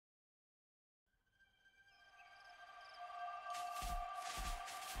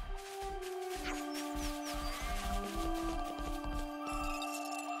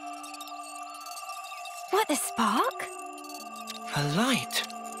The spark? A light.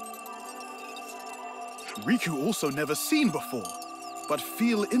 Riku also never seen before, but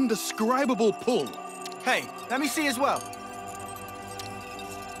feel indescribable pull. Hey, let me see as well.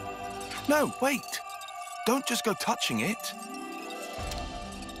 No, wait. Don't just go touching it.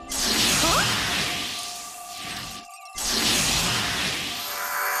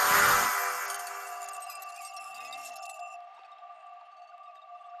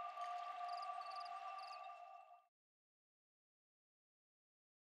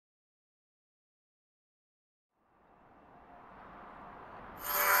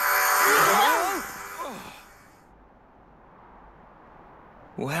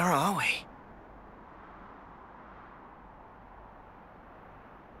 Where are we?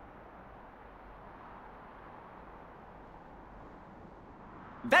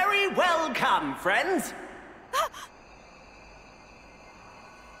 Very welcome, friends.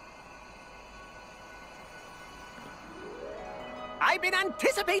 I've been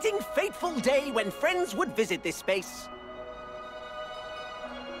anticipating fateful day when friends would visit this space.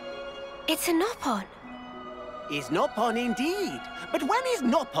 It's a Nopon. Is Nopon indeed. But when is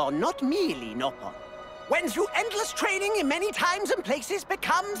Nopon not merely Nopon? When through endless training in many times and places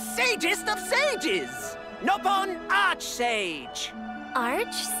becomes sagest of sages. Nopon Archsage.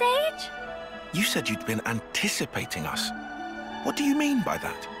 Archsage? You said you'd been anticipating us. What do you mean by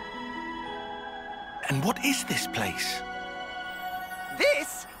that? And what is this place?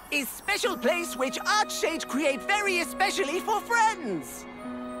 This is special place which Archsage create very especially for friends.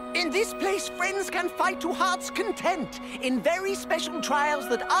 In this place, friends can fight to heart's content in very special trials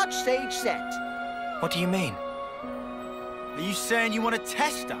that Archsage set. What do you mean? Are you saying you want to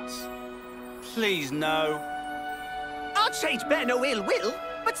test us? Please, no. Archsage bear no ill will,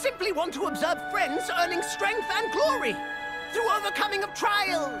 but simply want to observe friends earning strength and glory through overcoming of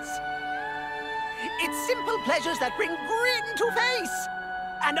trials. It's simple pleasures that bring grin to face,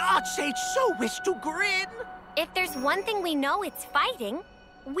 and Archsage so wish to grin. If there's one thing we know, it's fighting.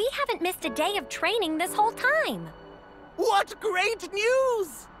 We haven't missed a day of training this whole time. What great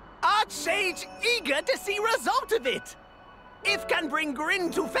news! Archsage eager to see result of it. If can bring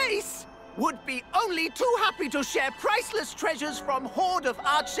grin to face, would be only too happy to share priceless treasures from Horde of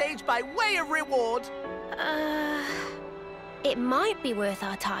Archsage by way of reward. It might be worth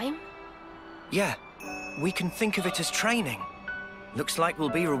our time. Yeah, we can think of it as training. Looks like we'll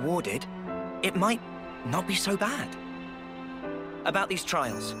be rewarded. It might not be so bad. About these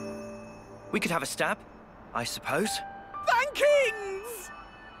trials. We could have a stab, I suppose. Thankings!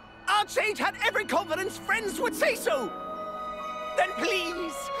 Archsage had every confidence friends would say so. Then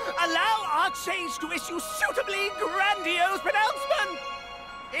please, allow Archsage to issue suitably grandiose pronouncement.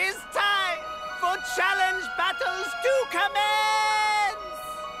 It's time for challenge battles to commence!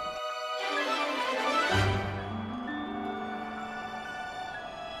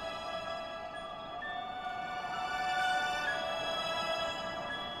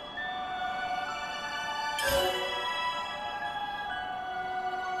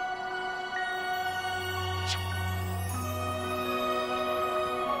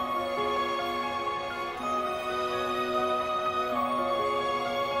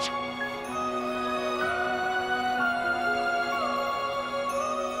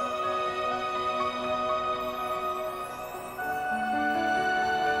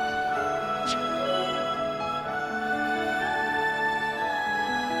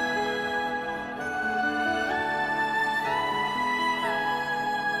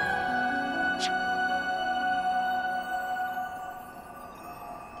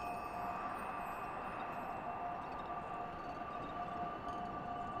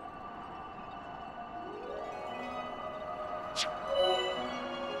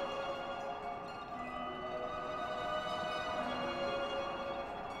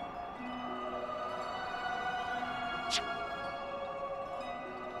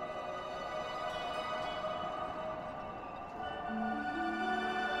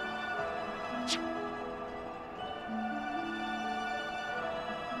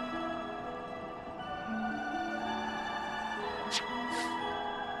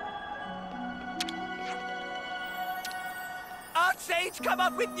 Archsage come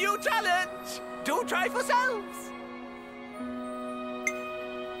up with new challenge! Do try for selves!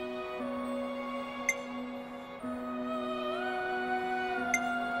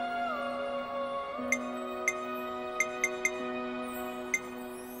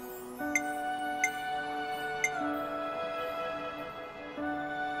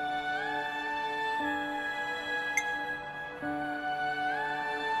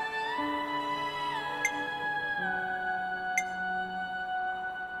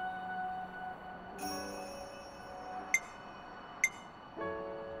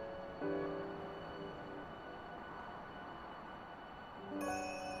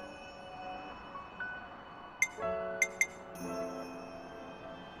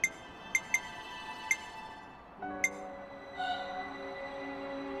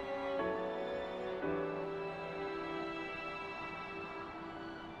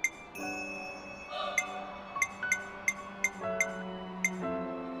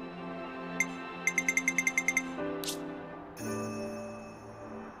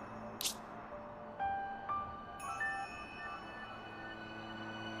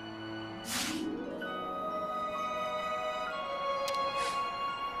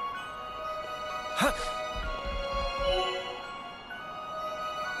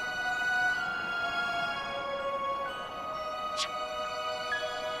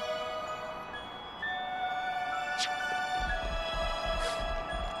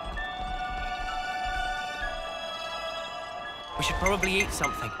 We should probably eat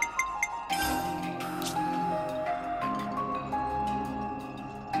something.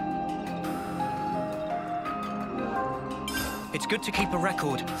 It's good to keep a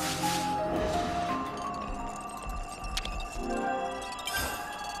record.